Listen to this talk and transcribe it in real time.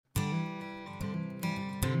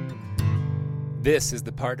This is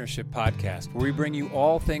the Partnership Podcast, where we bring you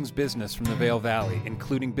all things business from the Vail Valley,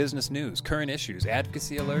 including business news, current issues,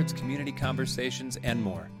 advocacy alerts, community conversations, and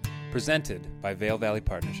more. Presented by Vail Valley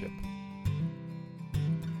Partnership.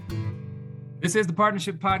 This is the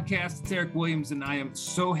Partnership Podcast. It's Eric Williams, and I am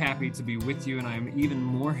so happy to be with you, and I am even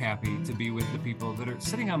more happy to be with the people that are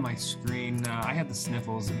sitting on my screen. I had the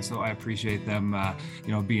sniffles, and so I appreciate them,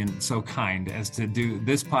 being so kind as to do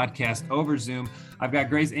this podcast over Zoom. I've got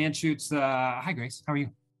Grace Anschutz. Hi, Grace. How are you?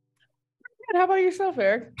 Good. How about yourself,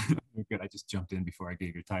 Eric? Good. I just jumped in before I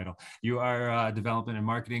gave your title. You are development and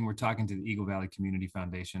marketing. We're talking to the Eagle Valley Community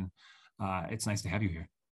Foundation. It's nice to have you here.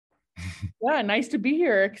 Yeah, nice to be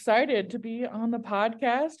here. Excited to be on the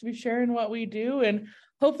podcast, to be sharing what we do, and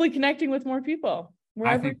hopefully connecting with more people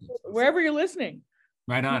wherever you're listening.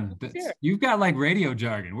 Right on. You've got like radio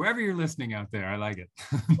jargon wherever you're listening out there. I like it.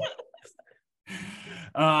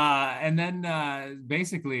 And then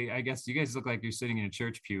basically, I guess you guys look like you're sitting in a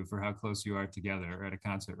church pew for how close you are together, or at a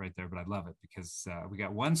concert right there. But I love it because we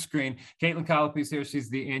got one screen. Caitlin Colopy's here. She's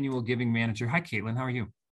the annual giving manager. Hi, Caitlin. How are you?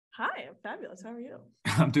 Hi, I'm fabulous. How are you?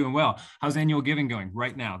 I'm doing well. How's annual giving going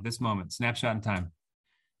right now, this moment, snapshot in time?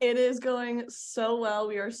 It is going so well.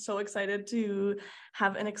 We are so excited to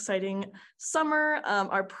have an exciting summer.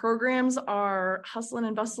 Our programs are hustling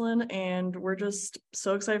and bustling, and we're just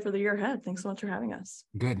so excited for the year ahead. Thanks so much for having us.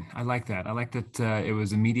 Good. I like that. I like that it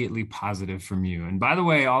was immediately positive from you. And by the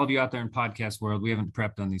way, all of you out there in podcast world, we haven't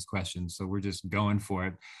prepped on these questions, so we're just going for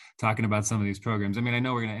it, talking about some of these programs. I mean, I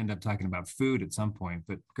know we're going to end up talking about food at some point,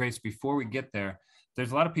 but Grace, before we get there,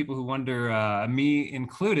 there's a lot of people who wonder, me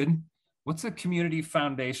included, what's a community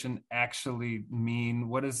foundation actually mean?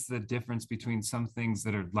 What is the difference between some things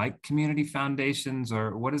that are like community foundations,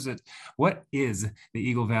 or what is the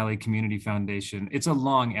Eagle Valley Community Foundation? It's a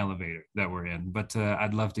long elevator that we're in, but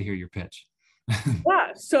I'd love to hear your pitch.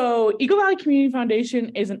 Yeah, so Eagle Valley Community Foundation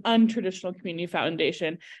is an untraditional community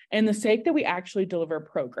foundation in the sake that we actually deliver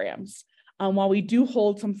programs. While we do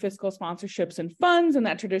hold some fiscal sponsorships and funds in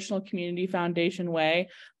that traditional community foundation way,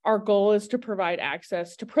 our goal is to provide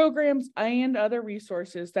access to programs and other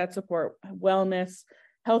resources that support wellness,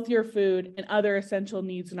 healthier food, and other essential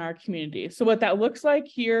needs in our community. So what that looks like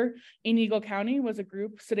here in Eagle County was a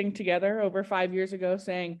group sitting together over 5 years ago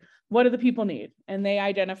saying, what do the people need? And they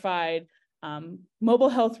identified mobile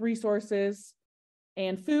health resources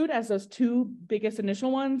and food as those two biggest initial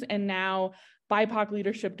ones, and now BIPOC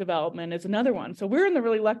leadership development is another one. So we're in the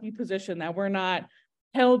really lucky position that we're not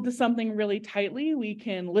held to something really tightly. We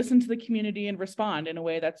can listen to the community and respond in a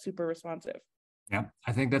way that's super responsive. Yeah,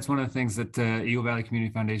 I think that's one of the things that Eagle Valley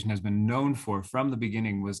Community Foundation has been known for from the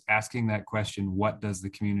beginning, was asking that question, what does the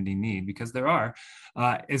community need? Because there are,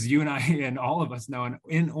 as you and I and all of us know, an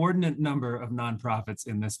inordinate number of nonprofits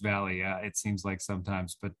in this valley, it seems like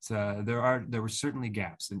sometimes, but there were certainly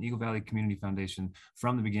gaps, and Eagle Valley Community Foundation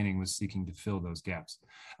from the beginning was seeking to fill those gaps.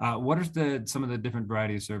 What are some of the different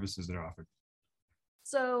variety of services that are offered?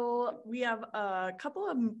 So we have a couple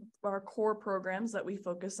of our core programs that we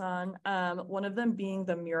focus on, one of them being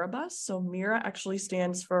the MIRA bus. So MIRA actually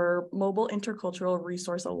stands for Mobile Intercultural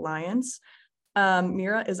Resource Alliance.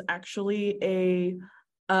 MIRA is actually an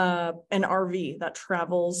RV that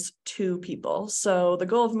travels to people. So the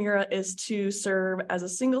goal of MIRA is to serve as a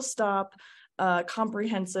single stop,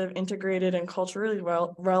 comprehensive, integrated, and culturally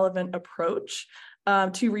relevant approach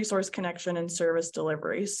to resource connection and service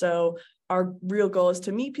delivery. So our real goal is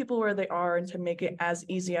to meet people where they are and to make it as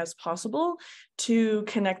easy as possible to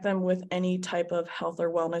connect them with any type of health or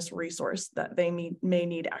wellness resource that they may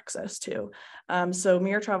need access to. So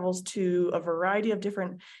MIRA travels to a variety of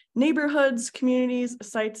different neighborhoods, communities,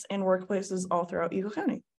 sites, and workplaces all throughout Eagle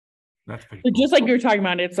County. That's pretty cool. Just like you were talking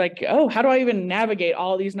about, it's like, oh, how do I even navigate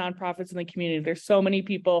all these nonprofits in the community? There's so many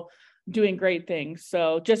people doing great things.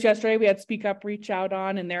 So just yesterday we had Speak Up reach out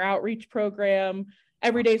on in their outreach program.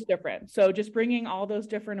 Every day is different. So just bringing all those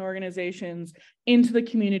different organizations into the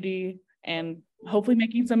community and hopefully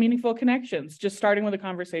making some meaningful connections, just starting with a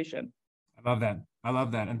conversation. I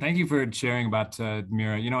love that. And thank you for sharing about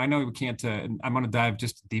MIRA. I know we can't, I'm going to dive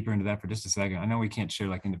just deeper into that for just a second. I know we can't share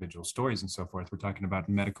like individual stories and so forth. We're talking about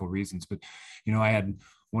medical reasons, but, I had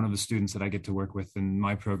one of the students that I get to work with in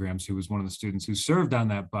my programs who was one of the students who served on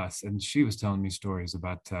that bus. And she was telling me stories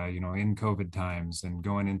about, in COVID times and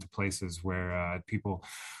going into places where people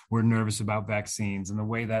were nervous about vaccines, and the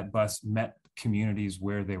way that bus met communities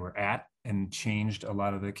where they were at and changed a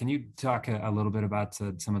lot of it. Can you talk a little bit about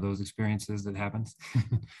some of those experiences that happened?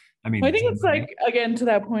 I mean, I think it's like, again, to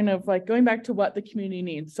that point of like going back to what the community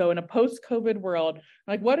needs. So in a post-COVID world,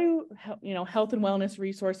 like what do, health and wellness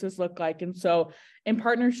resources look like? And so in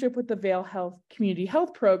partnership with the Vail Health Community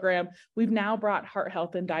Health Program, we've now brought heart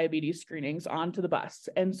health and diabetes screenings onto the bus.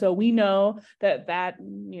 And so we know that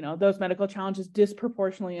those medical challenges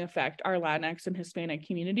disproportionately affect our Latinx and Hispanic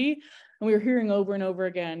community. And we were hearing over and over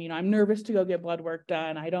again, I'm nervous to go get blood work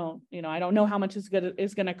done. I don't know how much it's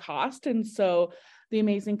going to cost. And so the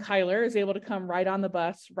amazing Kyler is able to come right on the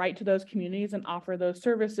bus, right to those communities and offer those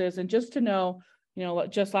services. And just to know,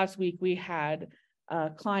 just last week we had a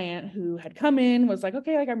client who had come in, was like,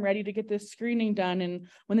 okay, like I'm ready to get this screening done. And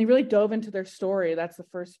when they really dove into their story, that's the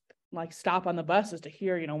first stop on the bus, is to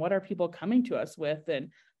hear, what are people coming to us with?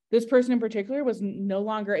 And this person in particular was no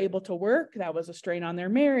longer able to work. That was a strain on their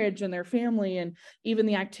marriage and their family, and even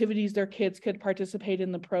the activities their kids could participate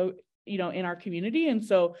in in our community. And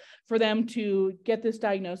so for them to get this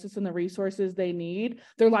diagnosis and the resources they need,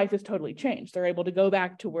 their life is totally changed. They're able to go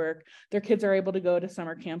back to work. Their kids are able to go to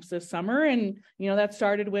summer camps this summer. And, that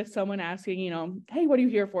started with someone asking, hey, what are you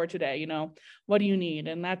here for today? What do you need?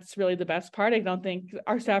 And that's really the best part. I don't think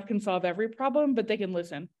our staff can solve every problem, but they can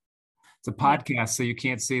listen. It's a podcast, so you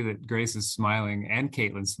can't see that Grace is smiling and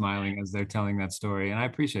Caitlin's smiling as they're telling that story. And I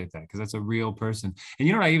appreciate that, because that's a real person.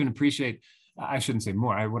 And what I even appreciate, I shouldn't say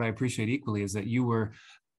more, what I appreciate equally is that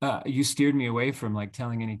you steered me away from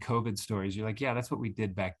telling any COVID stories. You're like, yeah, that's what we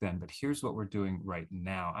did back then, but here's what we're doing right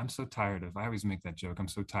now. I always make that joke. I'm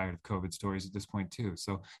so tired of COVID stories at this point too.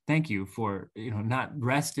 So thank you for, not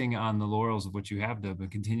resting on the laurels of what you have done,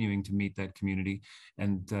 but continuing to meet that community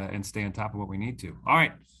and stay on top of what we need to. All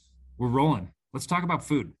right, we're rolling. Let's talk about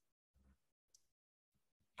food.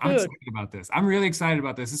 I'm excited about this. I'm really excited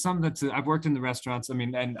about this. It's something that I've worked in the restaurants.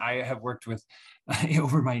 And I have worked with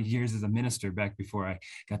over my years as a minister back before I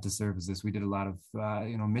got to serve as this. We did a lot of,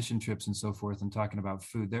 mission trips and so forth, and talking about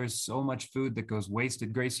food. There's so much food that goes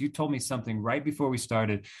wasted. Grace, you told me something right before we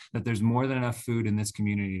started, that there's more than enough food in this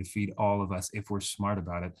community to feed all of us if we're smart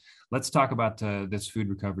about it. Let's talk about this food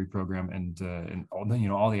recovery program and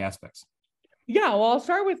all the aspects. Yeah, well, I'll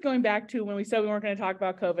start with going back to when we said we weren't going to talk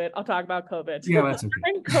about COVID. I'll talk about COVID. Yeah, that's okay.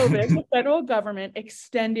 During COVID, the federal government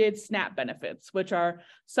extended SNAP benefits, which are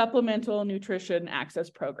supplemental nutrition access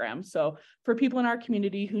programs. So for people in our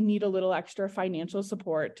community who need a little extra financial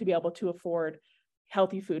support to be able to afford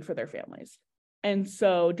healthy food for their families. And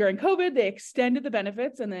so during COVID, they extended the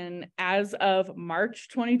benefits. And then as of March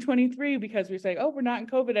 2023, because we were saying, we're not in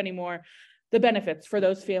COVID anymore, the benefits for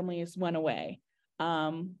those families went away.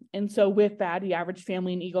 And so with that, the average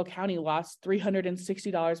family in Eagle County lost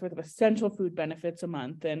 $360 worth of essential food benefits a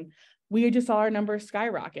month. And we just saw our numbers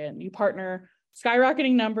skyrocket. You partner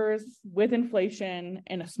skyrocketing numbers with inflation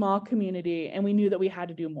in a small community, and we knew that we had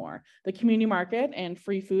to do more. The community market and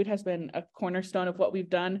free food has been a cornerstone of what we've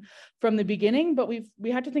done from the beginning, but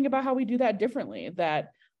we had to think about how we do that differently,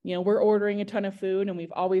 that we're ordering a ton of food, and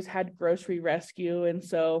we've always had grocery rescue. And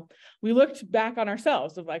so we looked back on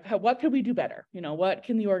ourselves of what could we do better? What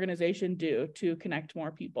can the organization do to connect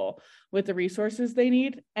more people with the resources they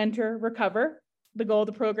need? Enter Recover. The goal of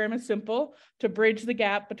the program is simple: to bridge the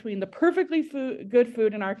gap between the perfectly good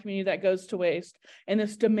food in our community that goes to waste and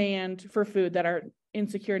this demand for food that our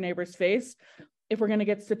insecure neighbors face. If we're going to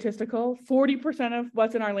get statistical, 40% of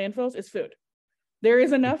what's in our landfills is food. There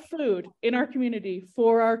is enough food in our community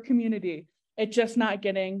for our community. It's just not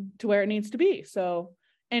getting to where it needs to be. So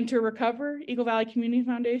enter Recover, Eagle Valley Community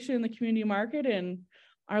Foundation, the community market, and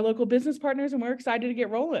our local business partners, and we're excited to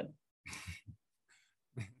get rolling.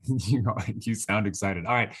 You sound excited.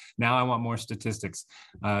 All right, now I want more statistics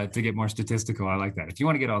to get more statistical. I like that. If you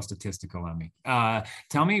want to get all statistical on me,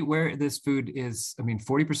 tell me where this food is.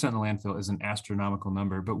 40% of the landfill is an astronomical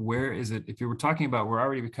number, but where is it? If you were talking about we're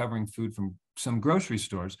already recovering food from some grocery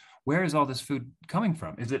stores, where is all this food coming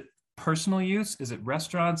from? Is it personal use? Is it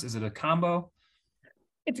restaurants? Is it a combo?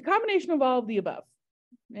 It's a combination of all of the above.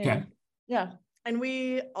 Okay. Yeah. And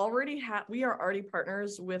we are already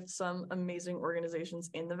partners with some amazing organizations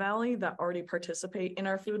in the Valley that already participate in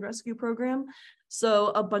our food rescue program. So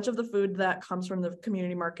a bunch of the food that comes from the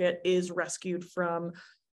community market is rescued from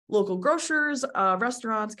local grocers,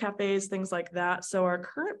 restaurants, cafes, things like that. So our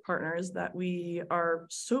current partners that we are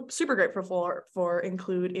super grateful for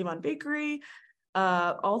include Avon Bakery,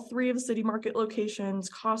 all three of the city market locations,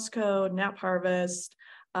 Costco, Nap Harvest,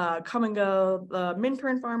 Come and Go, the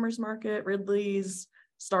Minturn Farmers Market, Ridley's,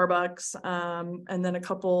 Starbucks, and then a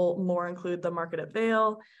couple more include the Market at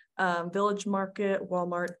Vail, Village Market,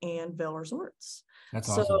 Walmart, and Vail Resorts. That's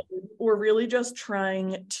So awesome. we're really just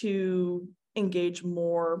trying to engage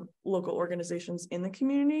more local organizations in the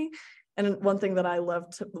community. And one thing that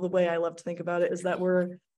the way I love to think about it is that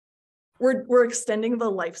we're extending the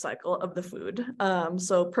life cycle of the food.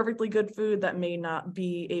 So perfectly good food that may not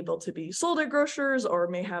be able to be sold at grocers or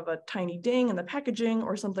may have a tiny ding in the packaging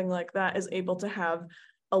or something like that is able to have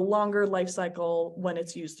a longer life cycle when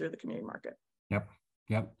it's used through the community market.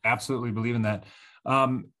 Yep. Absolutely believe in that.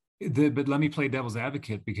 But let me play devil's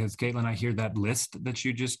advocate, because Caitlin, I hear that list that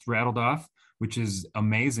you just rattled off, which is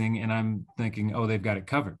amazing. And I'm thinking, oh, they've got it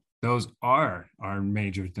covered. Those are our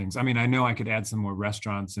major things. I mean, I know I could add some more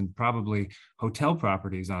restaurants and probably hotel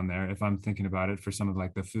properties on there if I'm thinking about it for some of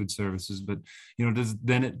like the food services, but does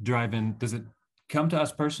it come to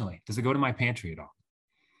us personally? Does it go to my pantry at all?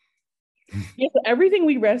 Yeah, so everything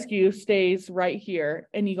we rescue stays right here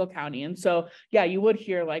in Eagle County. And so, yeah, you would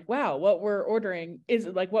hear like, wow, what we're ordering is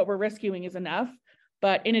like what we're rescuing is enough.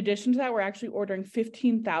 But in addition to that, we're actually ordering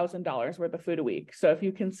 $15,000 worth of food a week. So if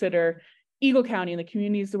you consider Eagle County and the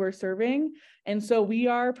communities that we're serving. And so we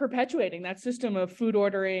are perpetuating that system of food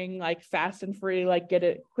ordering, like fast and free, like get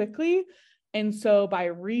it quickly. And so by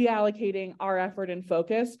reallocating our effort and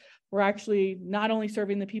focus, we're actually not only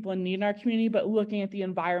serving the people in need in our community, but looking at the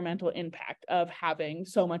environmental impact of having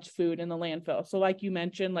so much food in the landfill. So like you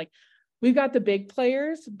mentioned, like we've got the big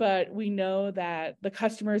players, but we know that the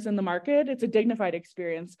customers in the market, it's a dignified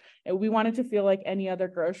experience. And we want it to feel like any other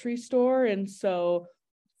grocery store. And so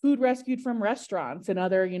food rescued from restaurants and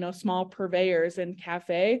other, small purveyors and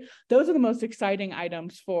cafe, those are the most exciting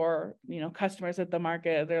items for, customers at the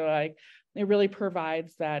market. They're like, it really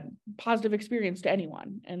provides that positive experience to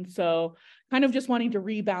anyone. And so kind of just wanting to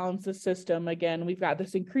rebalance the system. Again, we've got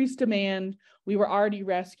this increased demand. We were already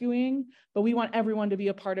rescuing, but we want everyone to be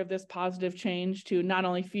a part of this positive change to not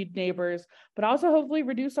only feed neighbors, but also hopefully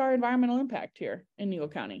reduce our environmental impact here in Eagle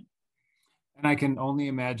County. And I can only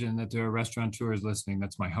imagine that there are restaurateurs listening.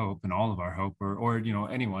 That's my hope, and all of our hope, or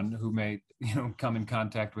anyone who may come in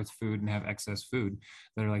contact with food and have excess food.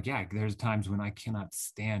 That are like, yeah, there's times when I cannot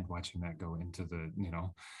stand watching that go into the.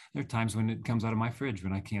 There are times when it comes out of my fridge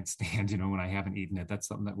when I can't stand. When I haven't eaten it. That's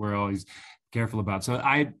something that we're always careful about. So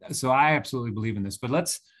I absolutely believe in this. But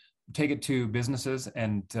let's take it to businesses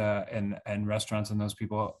and restaurants and those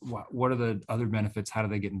people. What are the other benefits? How do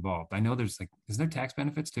they get involved? I know there's is there tax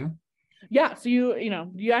benefits too? Yeah. So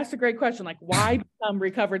you asked a great question, like why become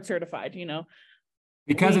recovered certified,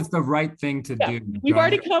 Because it's the right thing to do. We've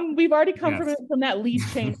already come Yes. from that lead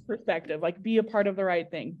change perspective, like be a part of the right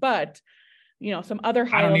thing. But, some other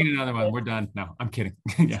I don't need another one. We're done. No, I'm kidding.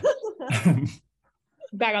 Yeah.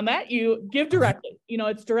 Back on that, you give directly,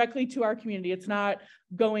 it's directly to our community. It's not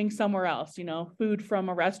going somewhere else. Food from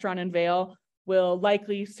a restaurant in Vail will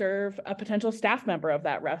likely serve a potential staff member of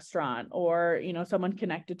that restaurant or, someone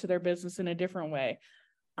connected to their business in a different way.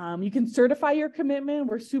 You can certify your commitment.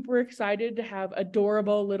 We're super excited to have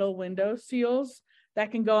adorable little window seals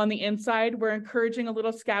that can go on the inside. We're encouraging a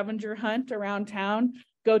little scavenger hunt around town.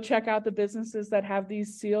 Go check out the businesses that have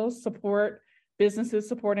these seals, support businesses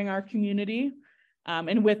supporting our community.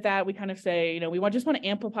 And with that, we kind of say, we just want to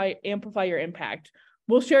amplify your impact.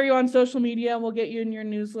 We'll share you on social media. We'll get you in your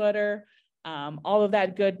newsletter. All of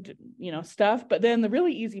that good, stuff. But then the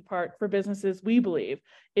really easy part for businesses, we believe,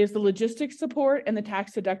 is the logistics support and the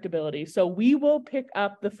tax deductibility. So we will pick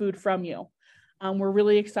up the food from you. We're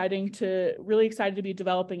really excited to be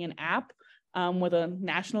developing an app with a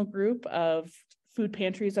national group of food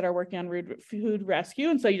pantries that are working on food rescue.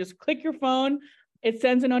 And so you just click your phone, it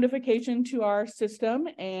sends a notification to our system,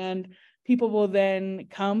 and people will then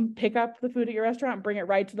come pick up the food at your restaurant and bring it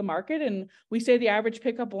right to the market. And we say the average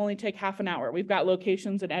pickup will only take half an hour. We've got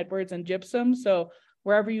locations in Edwards and Gypsum. So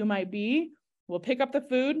wherever you might be, we'll pick up the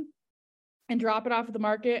food and drop it off at the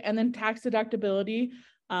market. And then tax deductibility,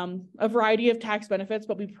 a variety of tax benefits,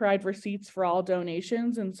 but we provide receipts for all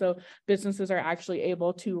donations. And so businesses are actually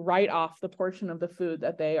able to write off the portion of the food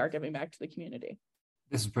that they are giving back to the community.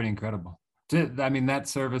 This is pretty incredible. I mean, that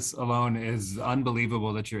service alone is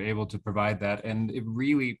unbelievable that you're able to provide that. And it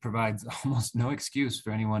really provides almost no excuse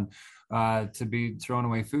for anyone to be throwing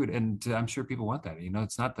away food. And I'm sure people want that.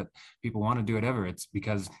 It's not that people want to do it ever. It's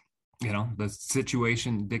because, the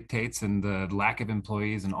situation dictates and the lack of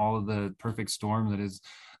employees and all of the perfect storm that is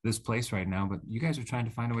this place right now. But you guys are trying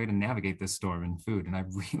to find a way to navigate this storm in food. And I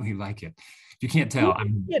really like it. If you can't tell,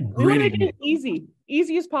 I'm grinning. We want to make it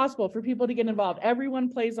easy as possible for people to get involved. Everyone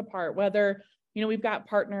plays a part, whether, we've got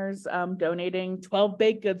partners donating 12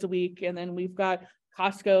 baked goods a week, and then we've got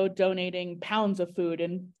Costco donating pounds of food,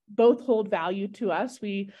 and both hold value to us.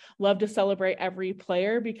 We love to celebrate every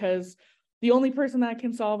player because the only person that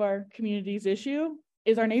can solve our community's issue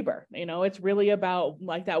is our neighbor. It's really about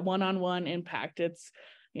like that one-on-one impact. It's,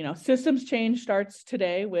 systems change starts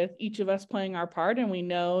today with each of us playing our part. And we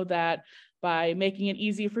know that by making it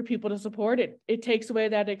easy for people to support it, it takes away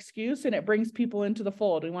that excuse and it brings people into the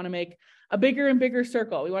fold. We want to make a bigger and bigger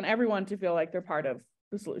circle. We want everyone to feel like they're part of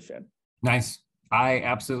the solution. Nice. I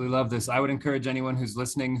absolutely love this. I would encourage anyone who's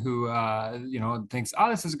listening who, thinks, oh,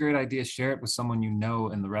 this is a great idea. Share it with someone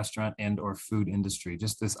in the restaurant and or food industry.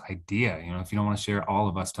 Just this idea, if you don't want to share all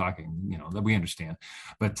of us talking, that we understand.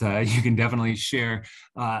 But you can definitely share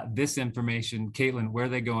this information. Caitlin, where are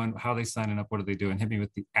they going? How are they signing up? What are they doing? Hit me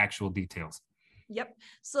with the actual details. Yep.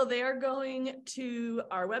 So they are going to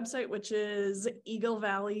our website, which is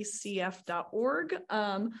eaglevalleycf.org.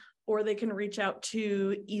 Or they can reach out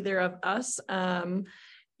to either of us.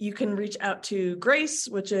 You can reach out to Grace,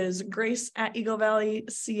 which is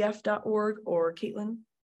grace@eaglevalleycf.org, or Caitlin,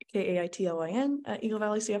 Kaitlin at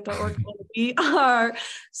eaglevalleycf.org. We are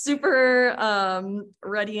super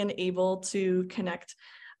ready and able to connect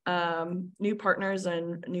new partners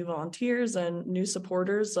and new volunteers and new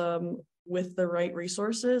supporters with the right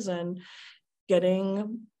resources and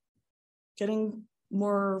getting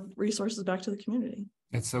more resources back to the community.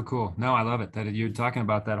 It's so cool. No, I love it that you're talking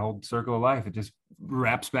about that whole circle of life. It just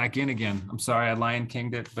wraps back in again. I'm sorry I Lion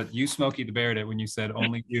King'd it, but you Smokey the Bear'd it when you said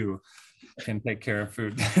only you can take care of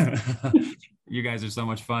food. You guys are so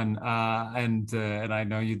much fun. And I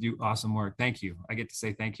know you do awesome work. Thank you. I get to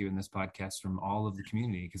say thank you in this podcast from all of the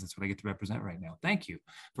community because that's what I get to represent right now. Thank you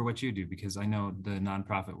for what you do, because I know the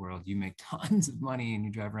nonprofit world, you make tons of money and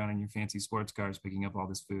you drive around in your fancy sports cars picking up all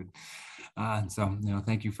this food. So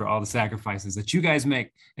thank you for all the sacrifices that you guys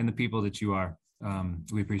make and the people that you are.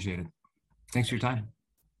 We appreciate it. Thanks for your time.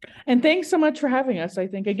 And thanks so much for having us. I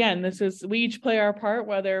think, again, we each play our part,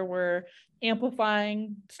 whether we're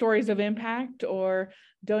amplifying stories of impact or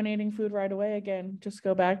donating food right away. Again, just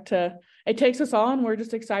go back to, it takes us all, and we're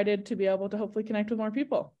just excited to be able to hopefully connect with more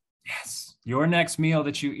people. Yes. Your next meal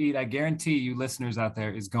that you eat, I guarantee you listeners out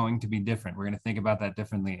there, is going to be different. We're going to think about that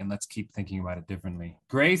differently, and let's keep thinking about it differently.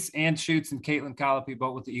 Grace Ann Schutz and Caitlin Colopy,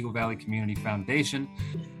 both with the Eagle Valley Community Foundation.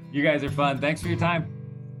 You guys are fun. Thanks for your time.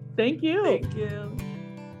 Thank you. Thank you.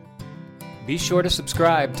 Be sure to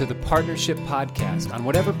subscribe to the Partnership Podcast on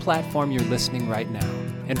whatever platform you're listening right now,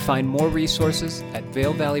 and find more resources at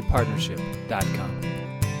ValeValleyPartnership.com.